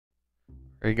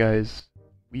Alright guys,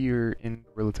 we are in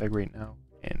Gorilla Tag right now,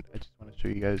 and I just want to show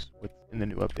you guys what's in the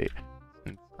new update,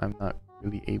 since I'm not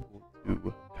really able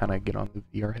to kind of get on the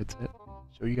VR headset,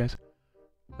 show you guys,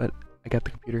 but I got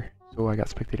the computer, so I got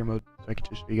spectator mode, so I can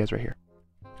just show you guys right here.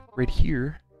 Right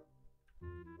here,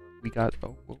 we got,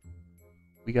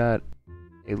 we got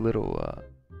a little,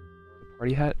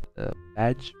 party hat,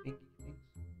 badge thingy things,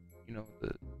 you know,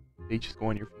 they just go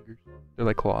on your fingers, they're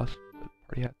like claws, but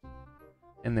party hats.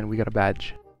 And then we got a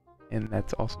badge, and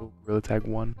that's also Gorilla Tag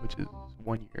 1, which is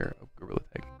 1 year of Gorilla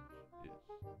Tag, which is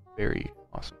very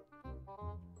awesome.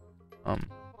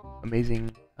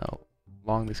 Amazing how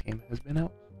long this game has been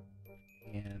out,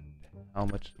 and how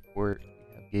much support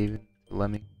we have given to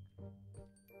Lemming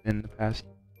in the past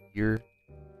year.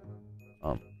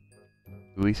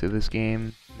 Release of this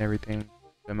game and everything,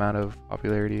 the amount of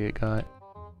popularity it got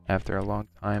after a long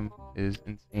time is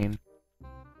insane.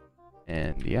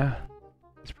 And yeah,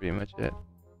 that's pretty much it.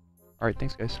 Alright,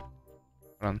 thanks guys. Hold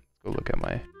on, let's go look at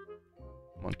my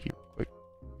monkey real quick.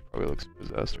 Probably looks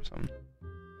possessed or something.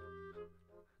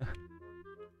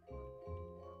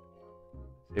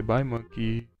 Say bye,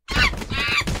 monkey.